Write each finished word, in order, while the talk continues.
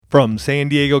From San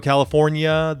Diego,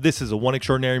 California, this is a One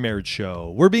Extraordinary Marriage show.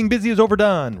 Where being busy is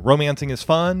overdone, romancing is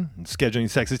fun, and scheduling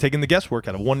sex is taking the guesswork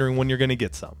out of wondering when you're going to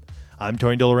get some. I'm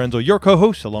Tony DiLorenzo, your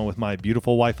co-host, along with my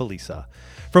beautiful wife, Elisa.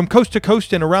 From coast to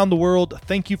coast and around the world,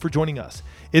 thank you for joining us.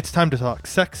 It's time to talk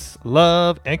sex,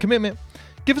 love, and commitment.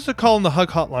 Give us a call on the Hug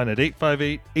Hotline at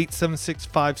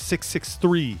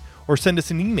 858-876-5663 or send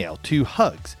us an email to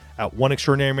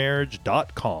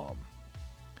hugs@oneextraordinarymarriage.com.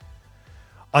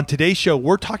 On today's show,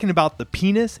 we're talking about the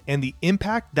penis and the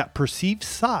impact that perceived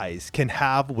size can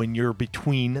have when you're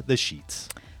between the sheets.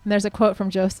 And there's a quote from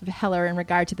Joseph Heller in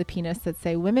regard to the penis that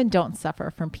say, women don't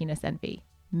suffer from penis envy.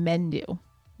 Men do.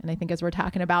 And I think as we're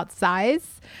talking about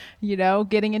size,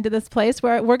 getting into this place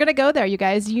where we're going to go there, you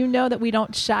guys, that we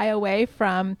don't shy away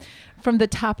from the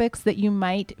topics that you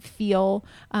might feel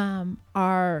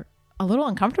are a little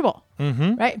uncomfortable,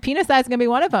 right? Penis size is going to be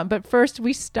one of them. But first,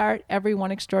 we start every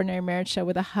One Extraordinary Marriage show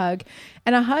with a hug.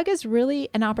 And a hug is really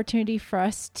an opportunity for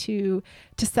us to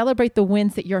celebrate the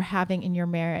wins that you're having in your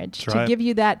marriage, That's right. To give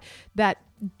you that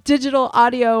digital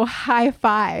audio high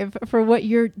five for what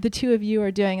the two of you are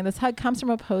doing. And this hug comes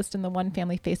from a post in the One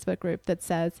Family Facebook group that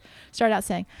start out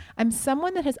saying, I'm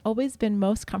someone that has always been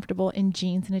most comfortable in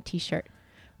jeans and a t-shirt.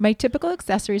 My typical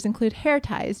accessories include hair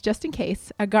ties, just in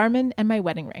case, a Garmin, and my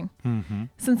wedding ring.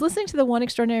 Since listening to the One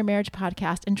Extraordinary Marriage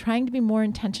podcast and trying to be more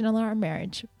intentional in our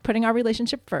marriage, putting our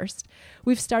relationship first,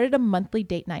 we've started a monthly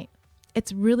date night.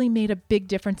 It's really made a big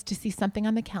difference to see something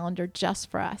on the calendar just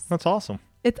for us. That's awesome.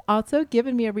 It's also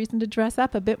given me a reason to dress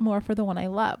up a bit more for the one I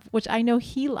love, which I know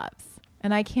he loves.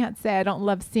 And I can't say I don't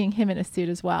love seeing him in a suit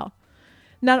as well.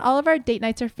 Not all of our date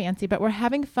nights are fancy, but we're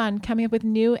having fun coming up with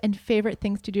new and favorite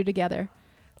things to do together.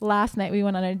 Last night, we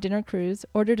went on a dinner cruise,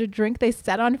 ordered a drink they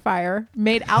set on fire,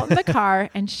 made out in the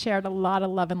car, and shared a lot of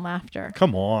love and laughter.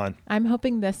 Come on. I'm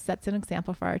hoping this sets an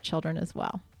example for our children as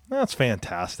well. That's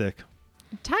fantastic.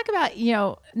 Talk about,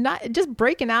 not just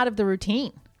breaking out of the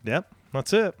routine. Yep.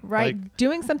 That's it. Right.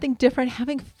 Doing something different,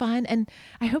 having fun. And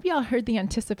I hope y'all heard the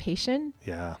anticipation.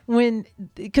 Yeah.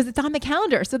 Because it's on the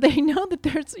calendar. So they know that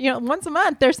there's, once a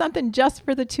month, there's something just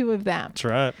for the two of them. That's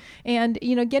right. And,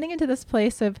 getting into this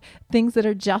place of things that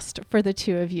are just for the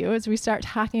two of you, as we start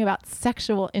talking about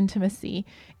sexual intimacy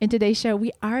in today's show,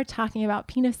 we are talking about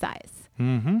penis size.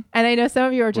 And I know some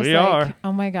of you are just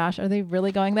oh my gosh, are they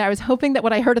really going there? I was hoping that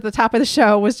what I heard at the top of the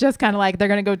show was just kind of like, they're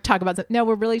going to go talk about something. No,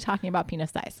 we're really talking about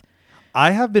penis size.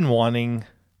 I have been wanting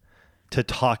to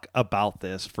talk about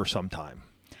this for some time.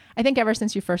 I think ever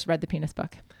since you first read the penis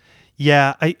book.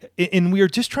 Yeah. And we are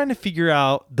just trying to figure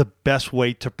out the best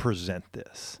way to present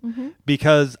this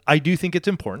because I do think it's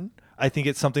important. I think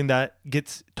it's something that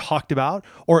gets talked about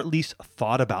or at least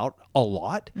thought about a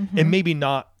lot and maybe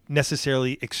not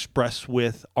necessarily expressed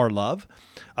with our love.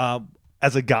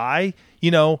 As a guy,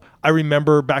 I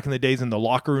remember back in the days in the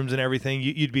locker rooms and everything,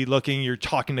 you'd be looking, you're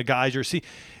talking to guys,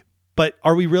 but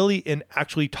are we really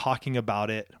actually talking about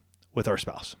it with our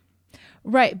spouse?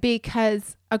 Right.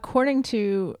 Because according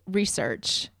to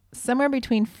research, somewhere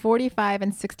between 45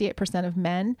 and 68% of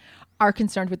men are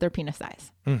concerned with their penis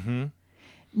size.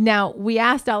 Now, we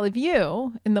asked all of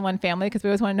you in the One Family, because we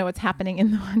always want to know what's happening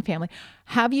in the One Family.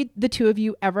 Have the two of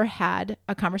you ever had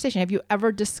a conversation? Have you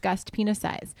ever discussed penis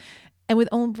size? And with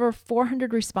over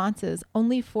 400 responses,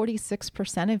 only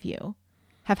 46% of you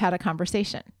have had a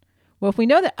conversation. Well, if we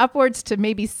know that upwards to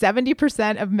maybe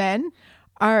 70% of men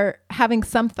are having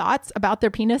some thoughts about their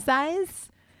penis size,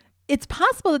 it's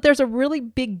possible that there's a really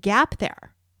big gap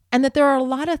there and that there are a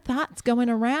lot of thoughts going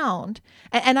around.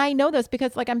 And I know this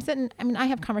because I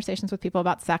have conversations with people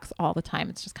about sex all the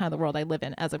time. It's just kind of the world I live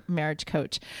in as a marriage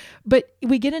coach. But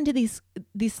we get into these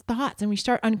thoughts and we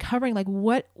start uncovering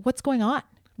what's going on.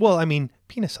 Well,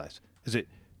 penis size. Is it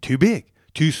too big,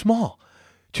 too small,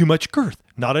 too much girth,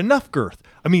 not enough girth?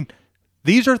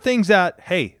 These are things that,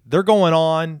 hey, they're going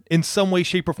on in some way,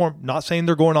 shape, or form. Not saying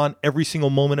they're going on every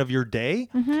single moment of your day.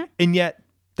 And yet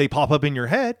they pop up in your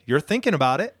head. You're thinking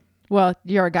about it. Well,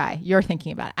 you're a guy. You're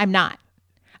thinking about it. I'm not.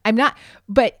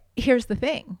 But here's the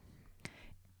thing.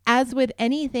 As with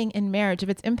anything in marriage, if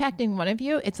it's impacting one of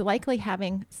you, it's likely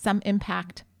having some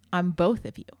impact on both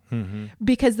of you.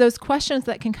 Because those questions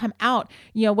that can come out,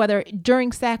 whether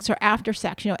during sex or after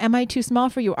sex, am I too small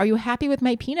for you? Are you happy with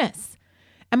my penis?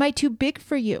 Am I too big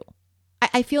for you?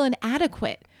 I feel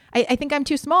inadequate. I think I'm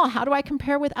too small. How do I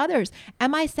compare with others?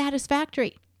 Am I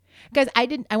satisfactory? Because I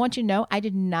want you to know, I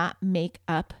did not make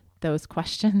up those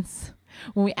questions.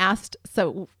 When we asked,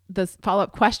 so the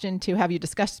follow-up question to have you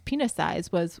discussed penis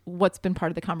size was, what's been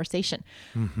part of the conversation?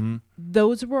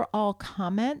 Those were all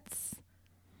comments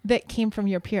that came from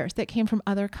your peers, that came from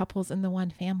other couples in the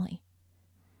One Family.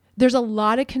 There's a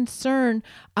lot of concern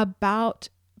about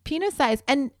penis size.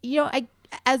 And,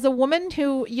 as a woman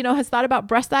who, has thought about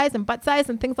breast size and butt size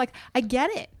and things like, I get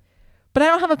it, but I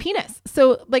don't have a penis.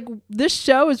 So like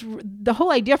the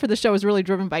whole idea for the show is really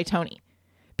driven by Tony.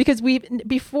 Because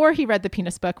before he read the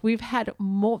penis book, we'd had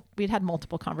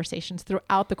multiple conversations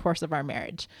throughout the course of our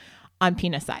marriage on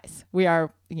penis size. We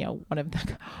are, one of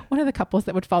the couples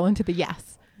that would fall into the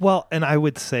yes. Well, and I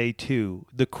would say too,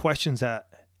 the questions that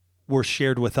were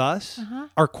shared with us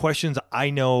are questions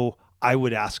I know I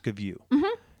would ask of you. Mm-hmm.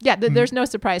 Yeah, there's no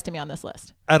surprise to me on this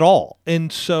list at all.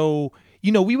 And so,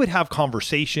 we would have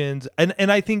conversations,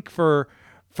 and I think for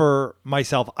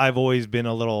myself, I've always been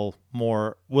a little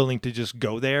more willing to just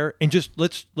go there and just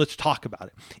let's talk about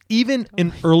it. Even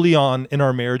early on in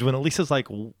our marriage, when Elisa's like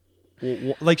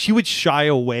she would shy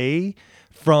away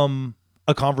from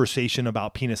a conversation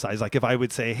about penis size. Like if I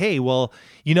would say, hey, well,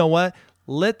 you know what?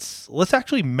 Let's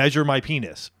actually measure my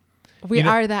penis. We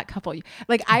are that couple.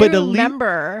 Like I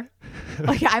remember,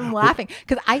 like I'm laughing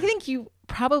because I think you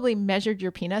probably measured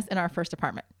your penis in our first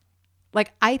apartment.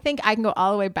 Like I think I can go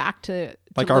all the way back to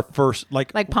our first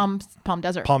like Palm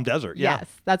Desert. Palm Desert, yeah. Yes,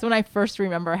 that's when I first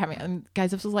remember having. And guys,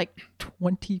 this was like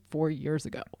 24 years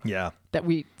ago. Yeah, that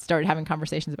we started having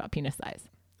conversations about penis size.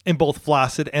 And both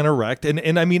flaccid and erect,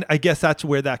 and I mean, I guess that's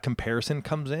where that comparison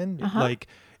comes in. Like,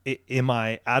 am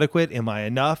I adequate? Am I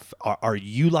enough? Are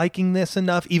you liking this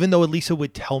enough? Even though Elisa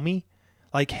would tell me,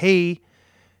 like, hey,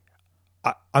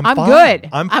 I'm fine. Good.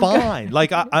 I'm fine. Good.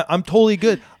 Like I'm totally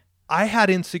good. I had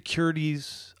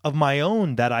insecurities of my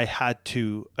own that I had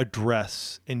to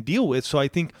address and deal with. So I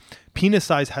think penis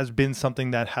size has been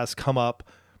something that has come up,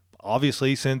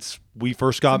 obviously, since we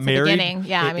first got married. Beginning.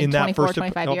 Yeah, I mean, in 24, that first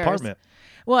 25 years. apartment.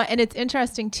 Well, and it's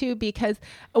interesting too because,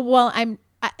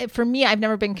 for me, I've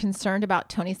never been concerned about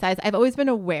Tony's size. I've always been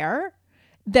aware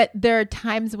that there are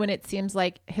times when it seems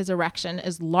like his erection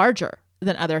is larger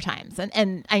than other times.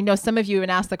 And I know some of you even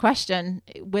asked the question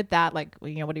with that, like,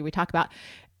 what do we talk about?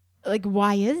 Like,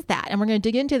 why is that? And we're going to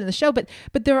dig into it in the show. But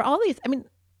there are all these, I mean,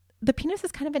 the penis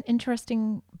is kind of an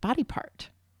interesting body part,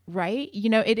 right?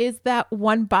 It is that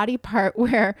one body part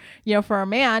where, for a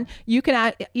man, you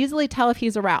can easily tell if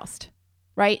he's aroused,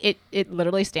 right? It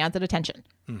literally stands at attention,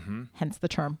 hence the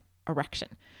term erection.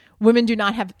 Women do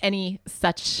not have any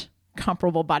such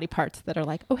comparable body parts that are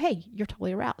like, oh, hey, you're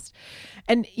totally aroused.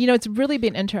 And, it's really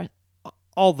been interesting.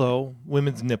 Although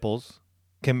women's nipples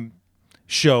can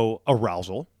show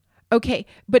arousal. Okay,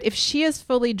 but if she is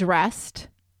fully dressed,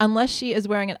 unless she is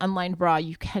wearing an unlined bra,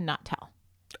 you cannot tell.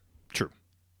 True.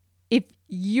 If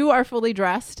you are fully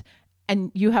dressed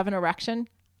and you have an erection,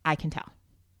 I can tell.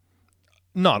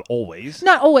 Not always.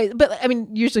 Not always, but I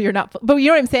mean, usually you're not. But you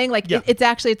know what I'm saying? Like, it's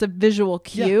a visual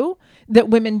cue that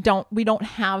women we don't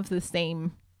have the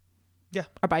same. Yeah.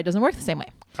 Our body doesn't work the same way.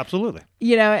 Absolutely.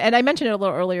 And I mentioned it a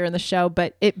little earlier in the show,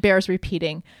 but it bears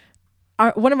repeating.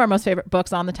 One of our most favorite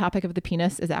books on the topic of the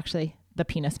penis is actually The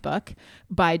Penis Book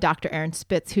by Dr. Aaron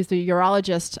Spitz, who's the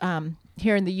urologist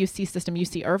here in the UC system,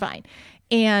 UC Irvine.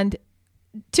 And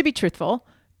to be truthful,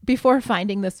 before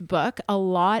finding this book, a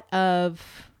lot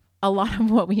of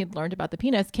what we had learned about the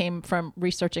penis came from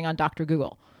researching on Dr.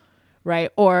 Google,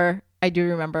 right? Or I do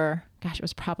remember, gosh, it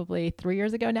was probably 3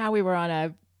 years ago now, we were on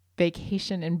a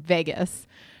vacation in Vegas,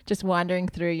 just wandering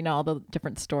through, all the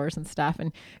different stores and stuff,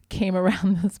 and came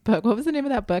around this book. What was the name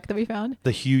of that book that we found?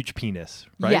 The Huge Penis,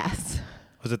 right? Yes.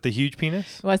 Was it The Huge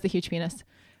Penis? It was The Huge Penis.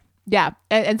 Yeah.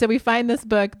 And so we find this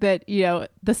book that,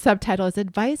 the subtitle is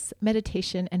Advice,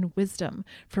 Meditation, and Wisdom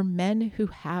for Men Who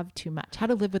Have Too Much. How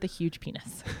to Live with a Huge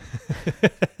Penis.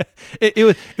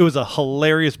 It was a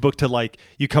hilarious book to, like,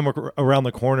 you come around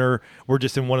the corner. We're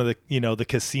just in one of the, the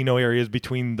casino areas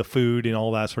between the food and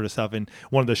all that sort of stuff. And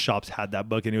one of the shops had that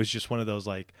book. And it was just one of those,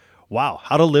 like, wow,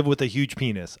 how to live with a huge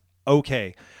penis.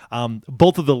 Okay.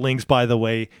 Both of the links, by the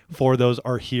way, for those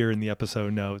are here in the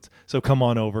episode notes. So come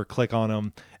on over, click on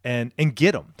them and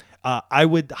get them. I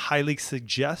would highly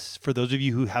suggest for those of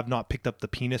you who have not picked up the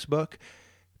penis book,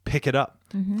 pick it up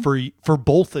for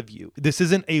both of you. This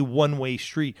isn't a one-way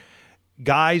street.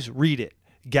 Guys, read it.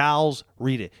 Gals,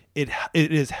 read it. It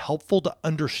is helpful to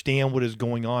understand what is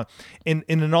going on. And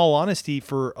in all honesty,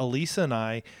 for Elisa and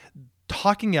I,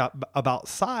 talking about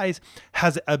size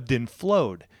has ebbed and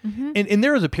flowed. And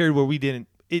there was a period where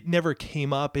it never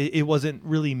came up. It wasn't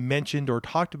really mentioned or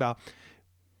talked about.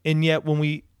 And yet when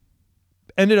we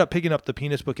ended up picking up the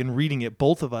penis book and reading it,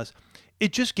 both of us,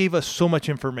 it just gave us so much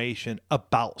information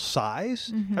about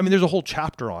size. I mean, there's a whole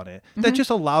chapter on it that just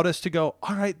allowed us to go,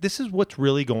 all right, this is what's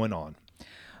really going on.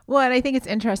 Well, and I think it's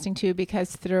interesting too,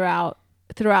 because throughout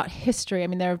history, I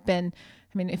mean, there have been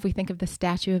I mean, if we think of the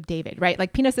statue of David, right?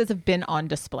 Like penises have been on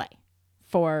display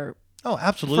for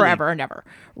absolutely forever and ever,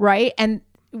 right? And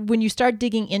when you start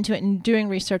digging into it and doing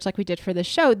research like we did for the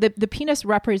show, the penis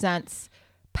represents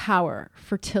power,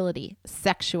 fertility,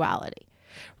 sexuality,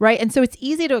 right? And so it's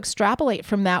easy to extrapolate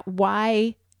from that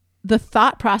why the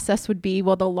thought process would be,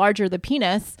 well, the larger the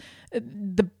penis,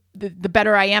 the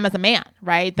better I am as a man,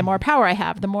 right? The more power I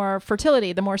have, the more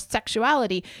fertility, the more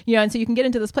sexuality, and so you can get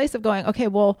into this place of going, okay,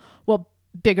 well,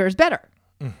 bigger is better,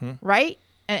 right?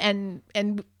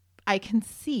 And I can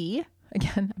see,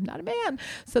 again, I'm not a man,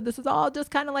 so this is all just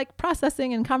kind of like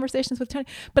processing and conversations with Tony,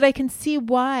 but I can see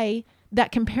why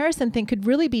that comparison thing could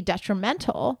really be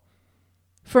detrimental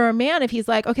for a man if he's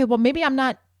like, okay, well, maybe I'm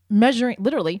not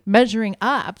literally measuring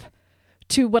up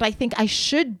to what I think I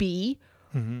should be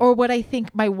or what I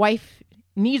think my wife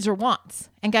needs or wants.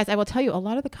 And guys, I will tell you, a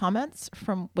lot of the comments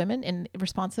from women in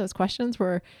response to those questions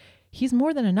were, he's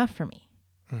more than enough for me.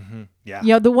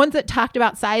 Yeah. The ones that talked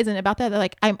about size and about that, they're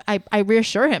like, I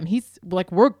reassure him. He's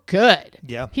like, we're good.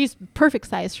 Yeah. He's perfect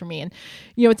size for me. And,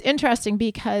 it's interesting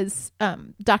because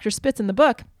Dr. Spitz in the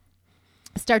book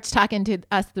starts talking to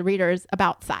us, the readers,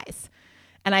 about size.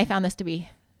 And I found this to be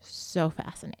so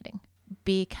fascinating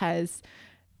because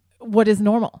what is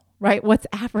normal, right? What's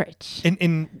average?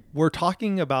 And we're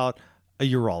talking about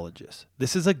a urologist.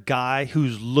 This is a guy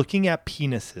who's looking at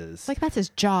penises. Like that's his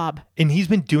job. And he's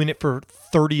been doing it for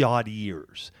 30 odd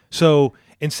years. So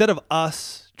instead of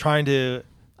us trying to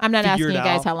I'm not asking you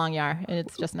guys how long you are, and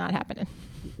it's just not happening.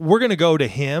 We're going to go to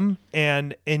him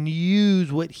and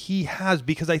use what he has,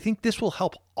 because I think this will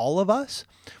help all of us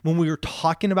when we were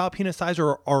talking about penis size,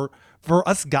 or for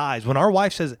us guys, when our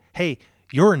wife says, hey,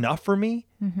 you're enough for me,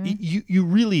 you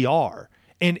really are.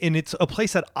 And it's a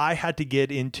place that I had to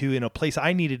get into, in a place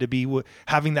I needed to be,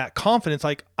 having that confidence.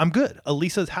 Like, I'm good.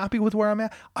 Elisa's happy with where I'm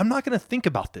at. I'm not going to think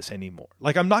about this anymore.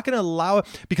 Like, I'm not going to allow it,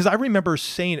 because I remember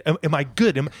saying, am I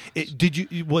good?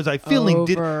 Was I feeling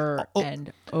over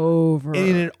and over?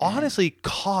 And it honestly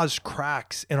caused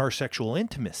cracks in our sexual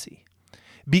intimacy,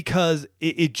 because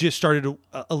it just started.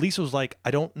 Elisa was like, I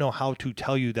don't know how to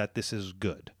tell you that this is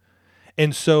good.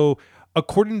 And so,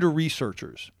 according to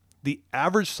researchers, the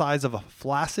average size of a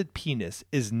flaccid penis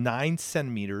is 9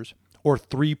 centimeters or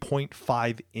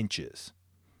 3.5 inches.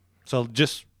 So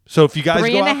if you guys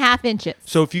 3.5 inches.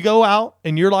 So if you go out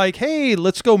and you're like, hey,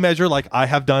 let's go measure, like I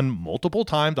have done multiple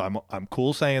times. I'm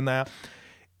cool saying that.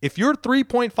 If you're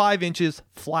 3.5 inches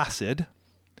flaccid,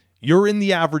 you're in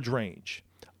the average range.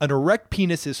 An erect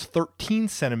penis is 13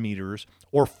 centimeters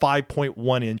or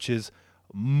 5.1 inches.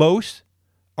 Most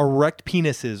erect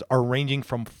penises are ranging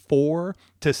from 4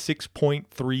 to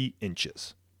 6.3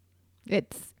 inches.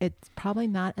 It's probably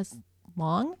not as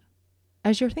long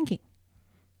as you're thinking,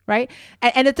 right?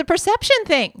 And it's a perception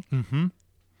thing,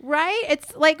 right?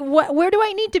 It's like, where do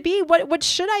I need to be? What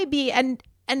should I be? And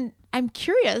I'm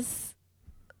curious,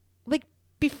 like,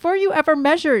 before you ever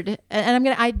measured, and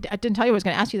I didn't tell you I was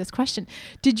going to ask you this question.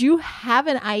 Did you have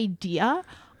an idea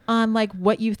on like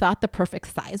what you thought the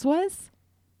perfect size was?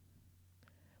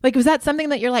 Like, was that something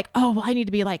that you're like, oh, well, I need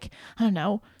to be like, I don't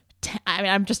know.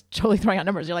 I'm just totally throwing out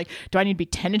numbers. You're like, do I need to be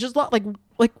 10 inches long? Like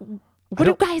what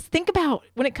do guys think about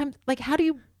when it comes, like, how do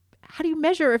you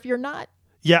measure if you're not?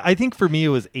 Yeah, I think for me, it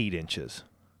was 8 inches.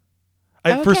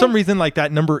 Okay. For some reason, like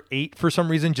that number 8, for some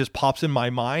reason, just pops in my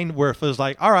mind, where if it was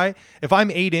like, all right, if I'm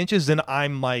 8 inches, then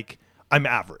I'm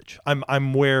average.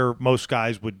 I'm where most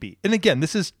guys would be. And again,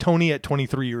 this is Tony at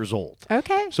 23 years old.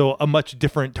 Okay. So a much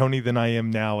different Tony than I am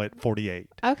now at 48.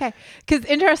 Okay. Because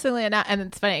interestingly enough, and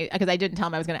it's funny because I didn't tell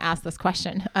him I was going to ask this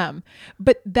question,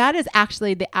 but that is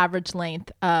actually the average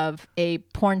length of a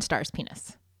porn star's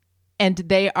penis. And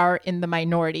they are in the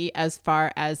minority as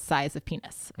far as size of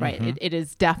penis, right? It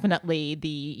is definitely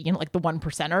the, like the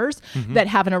 1%ers that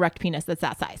have an erect penis that's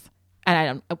that size.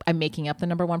 And I'm making up the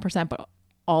number 1%, but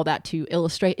all that to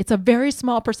illustrate, it's a very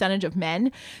small percentage of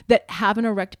men that have an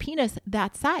erect penis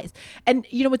that size. And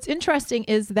what's interesting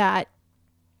is that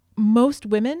most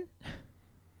women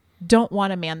don't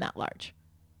want a man that large.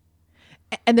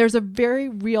 And there's a very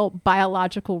real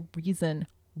biological reason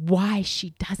why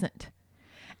she doesn't.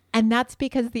 And that's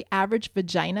because the average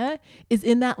vagina is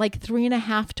in that like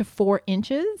 3.5 to 4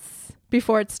 inches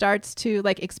before it starts to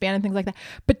like expand and things like that.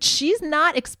 But she's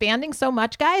not expanding so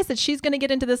much, guys, that she's going to get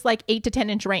into this like 8 to 10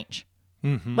 inch range.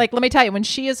 Like, let me tell you, when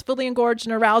she is fully engorged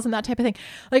and aroused and that type of thing,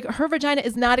 like her vagina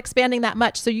is not expanding that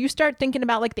much. So you start thinking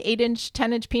about like the 8 inch,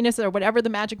 10 inch penis or whatever the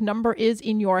magic number is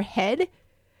in your head.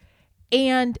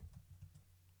 And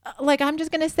like, I'm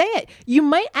just going to say it. You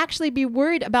might actually be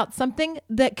worried about something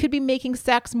that could be making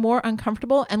sex more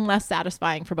uncomfortable and less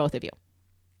satisfying for both of you.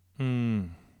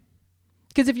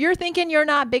 Because if you're thinking you're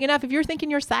not big enough, if you're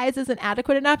thinking your size isn't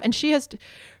adequate enough, and she has,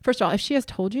 first of all, if she has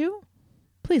told you,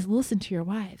 please listen to your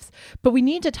wives. But we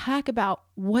need to talk about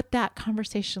what that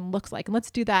conversation looks like. And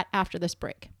let's do that after this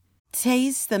break.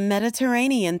 Taste the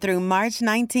Mediterranean through March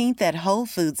 19th at Whole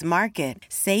Foods Market.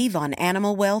 Save on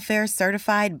animal welfare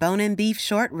certified bone-in beef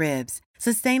short ribs,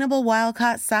 sustainable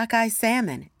wild-caught sockeye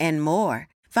salmon, and more.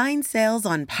 Find sales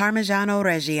on Parmigiano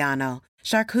Reggiano,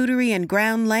 charcuterie and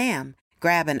ground lamb.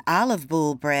 Grab an olive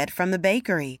boule bread from the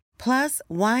bakery. Plus,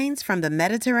 wines from the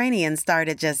Mediterranean start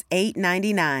at just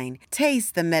 $8.99.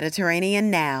 Taste the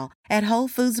Mediterranean now at Whole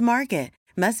Foods Market.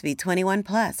 Must be 21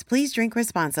 plus. Please drink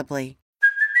responsibly.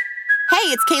 Hey,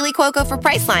 it's Kaylee Cuoco for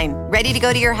Priceline. Ready to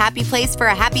go to your happy place for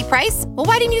a happy price? Well,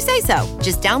 why didn't you say so?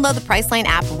 Just download the Priceline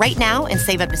app right now and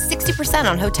save up to 60%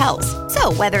 on hotels.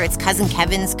 So whether it's Cousin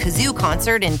Kevin's Kazoo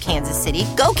Concert in Kansas City,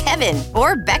 go Kevin,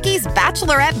 or Becky's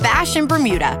Bachelorette Bash in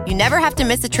Bermuda, you never have to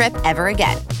miss a trip ever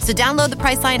again. So download the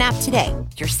Priceline app today.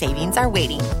 Your savings are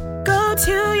waiting. Go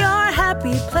to your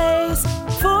happy place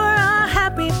for a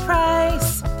happy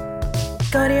price.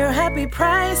 Go to your happy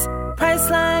price,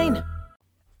 Priceline.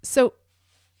 So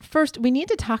first, we need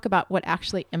to talk about what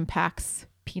actually impacts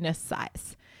penis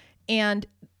size. And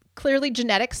clearly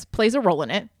genetics plays a role in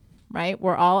it, right?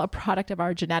 We're all a product of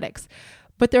our genetics.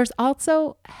 But there's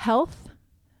also health.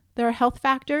 There are health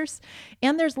factors,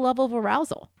 and there's level of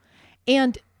arousal.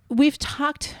 And we've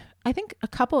talked, I think, a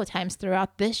couple of times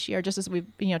throughout this year, just as we've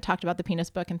talked about the penis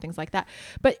book and things like that.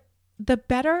 But the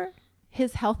better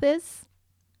his health is,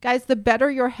 guys, the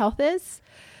better your health is,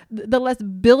 the less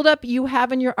buildup you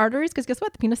have in your arteries, because guess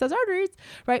what? The penis has arteries,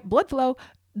 right? Blood flow.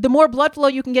 The more blood flow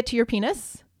you can get to your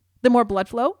penis, the more blood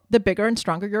flow, the bigger and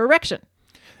stronger your erection.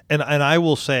 And I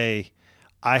will say,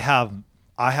 I have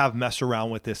messed around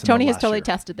with this. Tony has totally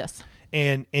tested this,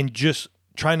 and just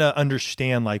trying to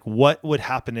understand like what would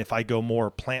happen if I go more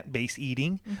plant-based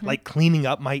eating, like cleaning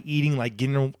up my eating, like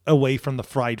getting away from the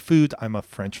fried foods. I'm a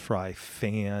French fry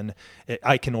fan.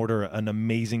 I can order an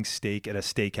amazing steak at a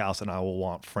steakhouse and I will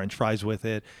want French fries with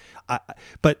it.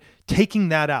 But taking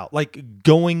that out, like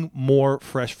going more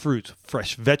fresh fruits,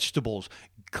 fresh vegetables,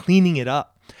 cleaning it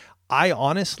up, I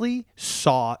honestly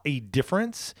saw a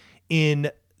difference in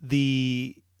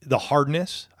the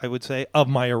hardness, I would say, of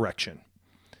my erection.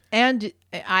 And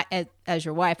I, as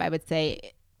your wife, I would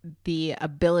say the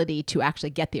ability to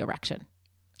actually get the erection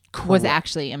was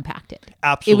actually impacted.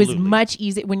 Absolutely. It was much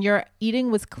easier when your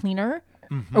eating was cleaner,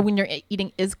 or when your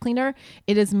eating is cleaner,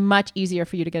 it is much easier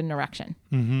for you to get an erection.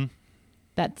 Mm-hmm.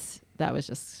 That was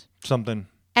just something.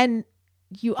 And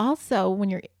you also, when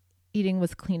your eating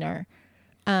was cleaner,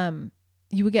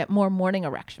 you would get more morning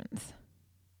erections.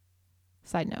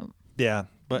 Side note. Yeah.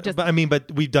 But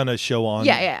we've done a show on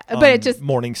but it just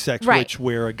morning sex, right.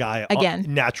 where a guy again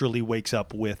naturally wakes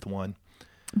up with one.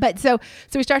 But so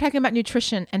we start talking about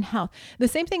nutrition and health. The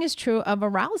same thing is true of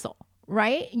arousal,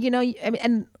 right?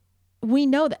 And we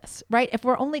know this, right? If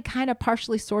we're only kind of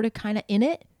partially, sort of, kind of in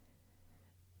it,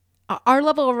 our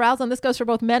level of arousal, and this goes for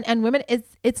both men and women,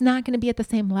 it's not going to be at the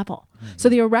same level. Mm-hmm. So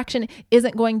the erection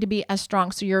isn't going to be as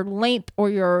strong. So your length or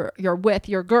your width,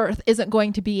 your girth isn't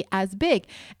going to be as big.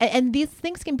 And these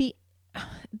things can be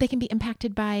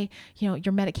impacted by, your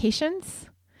medications.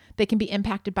 They can be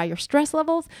impacted by your stress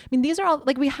levels. I mean, these are all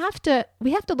like, we have to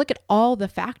look at all the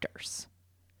factors,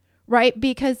 right?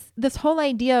 Because this whole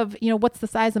idea of, what's the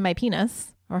size of my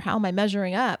penis or how am I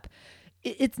measuring up?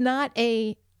 It's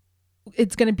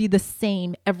going to be the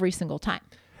same every single time.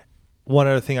 One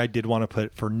other thing I did want to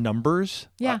put for numbers,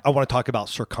 I want to talk about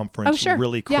circumference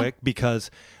really quick,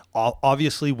 because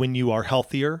obviously when you are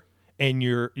healthier and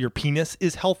your penis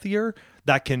is healthier,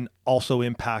 that can also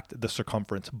impact the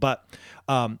circumference. But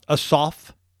a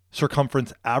soft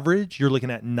circumference average, you're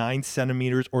looking at 9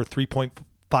 centimeters or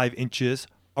 3.5 inches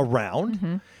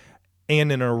around,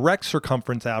 and an erect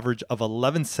circumference average of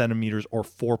 11 centimeters or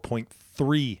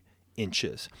 4.3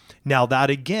 inches. Now that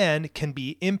again can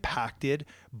be impacted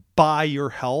by your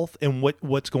health and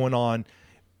what's going on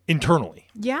internally.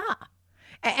 Yeah.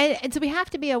 And so we have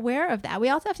to be aware of that. We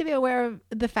also have to be aware of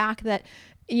the fact that,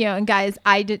 and guys,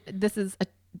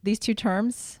 these two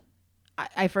terms,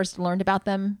 I first learned about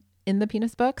them in the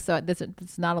penis book. So this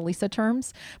is not Elisa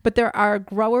terms, but there are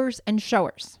growers and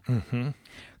showers. Mm-hmm.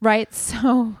 Right.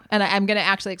 So, and I'm going to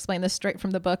actually explain this straight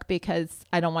from the book because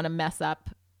I don't want to mess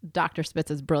up Dr.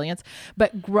 Spitz's brilliance,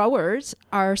 but growers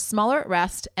are smaller at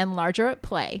rest and larger at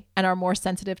play and are more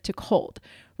sensitive to cold,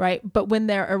 right? But when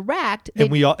they're erect,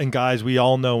 we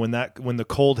all know when the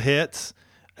cold hits,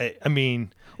 I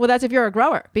mean, well, that's if you're a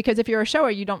grower, because if you're a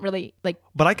shower, you don't really like.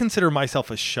 But I consider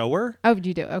myself a shower. Oh,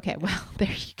 you do? Okay, well,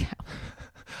 there you go.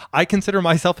 I consider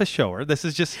myself a shower. This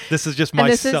is just my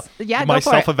go for it.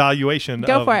 self-evaluation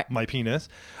Go of for it. my penis.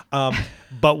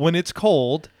 But when it's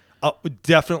cold,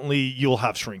 definitely you'll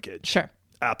have shrinkage. Sure.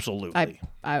 Absolutely.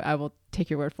 I will take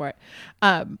your word for it.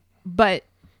 But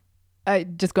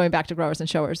just going back to growers and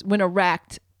showers, when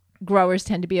erect, growers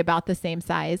tend to be about the same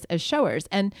size as showers.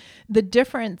 And the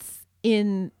difference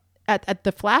at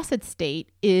the flaccid state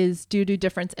is due to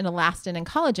difference in elastin and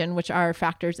collagen, which are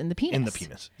factors in the penis. In the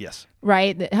penis, yes.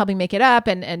 Right? Helping make it up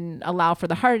and allow for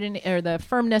the hardening or the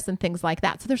firmness and things like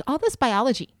that. So there's all this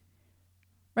biology,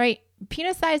 right?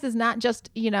 Penis size is not just,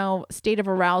 state of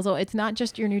arousal. It's not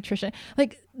just your nutrition.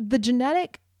 Like the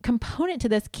genetic component to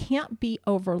this can't be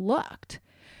overlooked.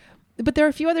 But there are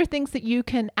a few other things that you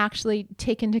can actually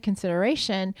take into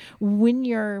consideration when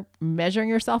you're measuring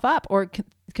yourself up or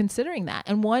considering that.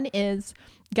 And one is,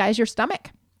 guys, your stomach,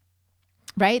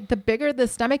 right? The bigger the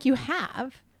stomach you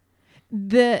have,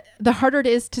 the harder it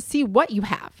is to see what you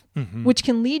have, which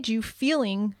can lead you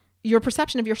feeling your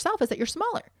perception of yourself is that you're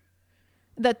smaller.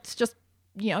 That's just,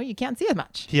 you can't see as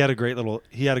much. He had a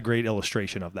great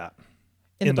illustration of that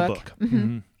in the book.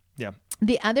 Mm-hmm. Yeah.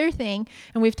 The other thing,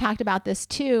 and we've talked about this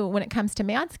too, when it comes to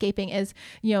manscaping is,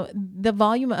 the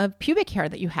volume of pubic hair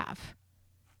that you have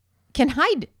can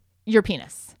hide your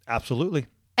penis. Absolutely.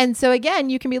 And so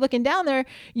again, you can be looking down there.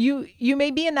 You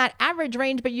may be in that average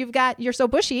range, but you're so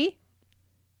bushy.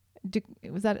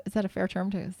 Is that a fair term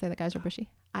to say that guys are bushy?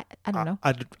 I don't know.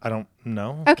 I don't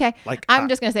know. Okay. I'm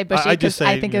just going to say bushy because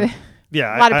I think of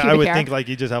yeah, a lot of pubic I would hair. think like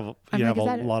you just have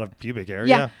a lot of pubic hair.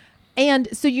 Yeah. And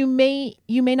so you may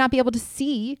not be able to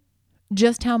see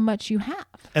just how much you have.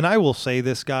 And I will say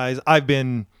this, guys, I've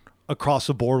been across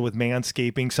the board with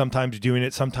manscaping, sometimes doing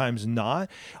it, sometimes not.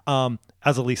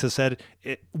 As Elisa said,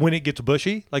 when it gets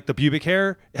bushy, like the pubic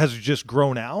hair has just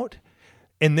grown out,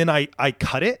 and then I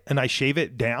cut it and I shave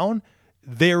it down,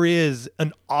 there is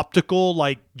an optical,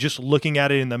 like just looking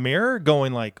at it in the mirror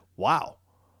going like, wow,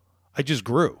 I just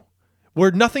grew.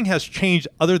 Where nothing has changed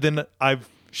other than I've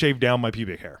shaved down my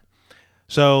pubic hair.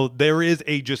 So there is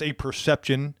just a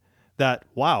perception that,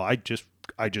 wow, I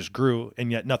just grew, and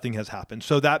yet nothing has happened.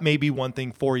 So that may be one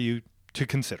thing for you to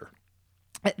consider.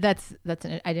 I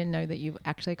didn't know that you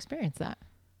actually experienced that.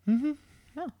 Mm-hmm.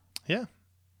 Oh. Yeah.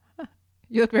 Huh.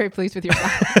 You look very pleased with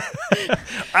yourself.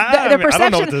 I don't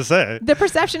know what to say. The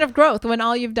perception of growth when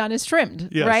all you've done is trimmed,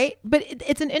 yes. Right? But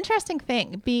it's an interesting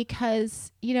thing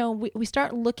because, we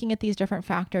start looking at these different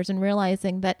factors and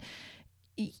realizing that,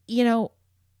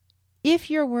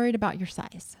 if you're worried about your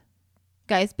size,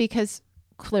 guys, because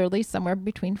clearly somewhere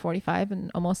between 45 and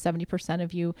almost 70%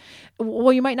 of you,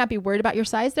 well, you might not be worried about your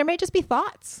size. There may just be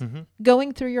thoughts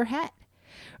going through your head.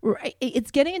 Right?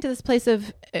 It's getting into this place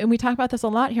of, and we talk about this a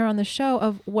lot here on the show,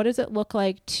 of what does it look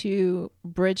like to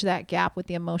bridge that gap with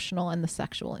the emotional and the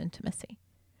sexual intimacy?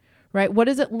 Right? What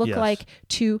does it look like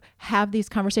to have these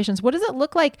conversations? What does it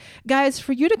look like, guys,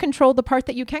 for you to control the part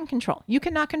that you can control? You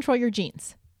cannot control your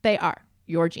genes. They are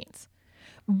your genes.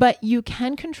 But you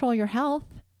can control your health,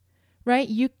 right?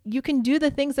 You can do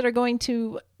the things that are going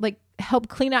to like help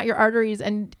clean out your arteries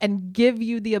and give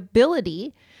you the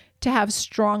ability to have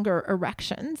stronger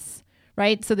erections,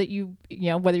 right? So that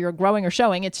whether you're growing or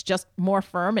showing, it's just more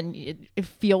firm and it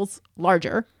feels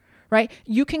larger, right?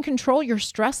 You can control your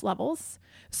stress levels.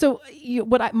 So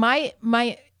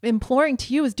my imploring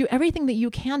to you is do everything that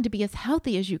you can to be as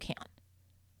healthy as you can.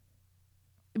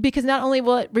 Because not only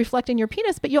will it reflect in your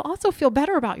penis, but you'll also feel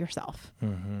better about yourself,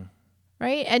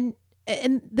 right? And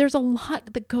there's a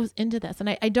lot that goes into this.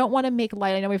 And I don't want to make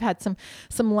light. I know we've had some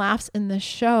laughs in this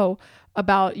show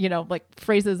about, like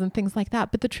phrases and things like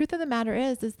that. But the truth of the matter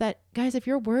is that, guys, if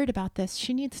you're worried about this,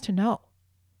 she needs to know.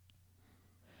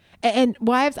 And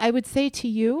wives, I would say to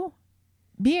you,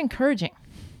 be encouraging.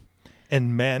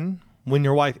 And men, when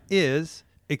your wife is,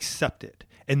 accept it.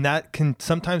 And that can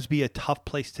sometimes be a tough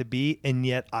place to be. And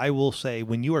yet I will say,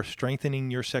 when you are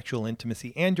strengthening your sexual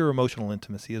intimacy and your emotional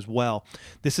intimacy as well,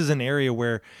 this is an area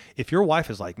where if your wife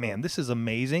is like, man, this is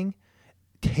amazing,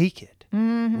 take it,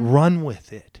 run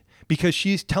with it, because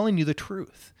she's telling you the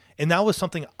truth. And that was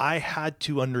something I had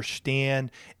to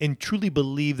understand and truly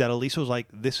believe that Elisa was like,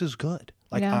 this is good.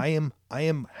 Like, I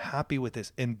am happy with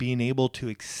this, and being able to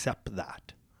accept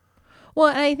that. Well,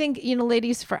 and I think,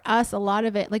 ladies, for us, a lot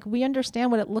of it, like we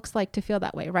understand what it looks like to feel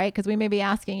that way, right? Because we may be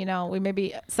asking, we may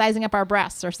be sizing up our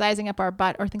breasts or sizing up our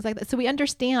butt or things like that. So we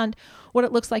understand what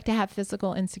it looks like to have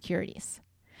physical insecurities.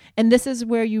 And this is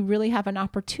where you really have an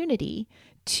opportunity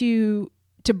to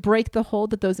break the hold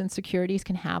that those insecurities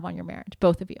can have on your marriage,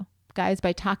 both of you. Guys,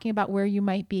 by talking about where you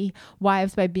might be,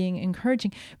 wives, by being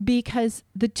encouraging, because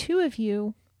the two of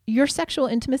you, your sexual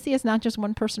intimacy is not just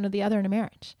one person or the other in a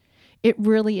marriage. It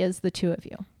really is the two of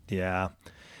you. Yeah.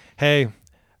 Hey,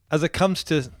 as it comes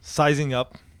to sizing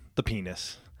up the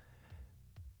penis,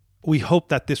 we hope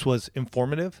that this was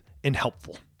informative and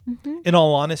helpful. In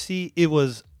all honesty, it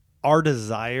was our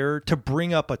desire to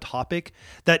bring up a topic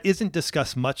that isn't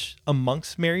discussed much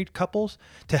amongst married couples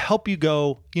to help you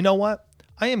go, you know what?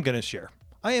 I am going to share.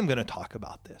 I am going to talk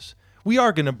about this. We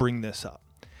are going to bring this up.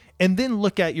 And then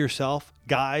look at yourself,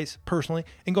 guys, personally,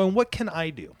 and going, what can I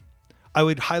do? I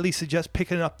would highly suggest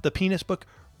picking up the penis book,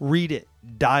 read it,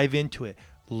 dive into it,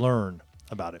 learn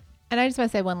about it. And I just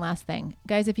want to say one last thing.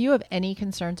 Guys, if you have any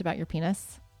concerns about your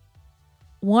penis,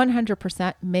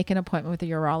 100% make an appointment with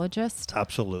a urologist.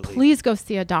 Absolutely. Please go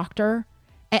see a doctor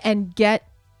and get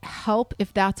help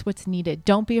if that's what's needed.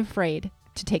 Don't be afraid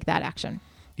to take that action.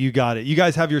 You got it. You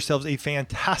guys have yourselves a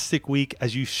fantastic week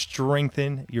as you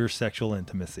strengthen your sexual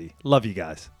intimacy. Love you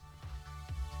guys.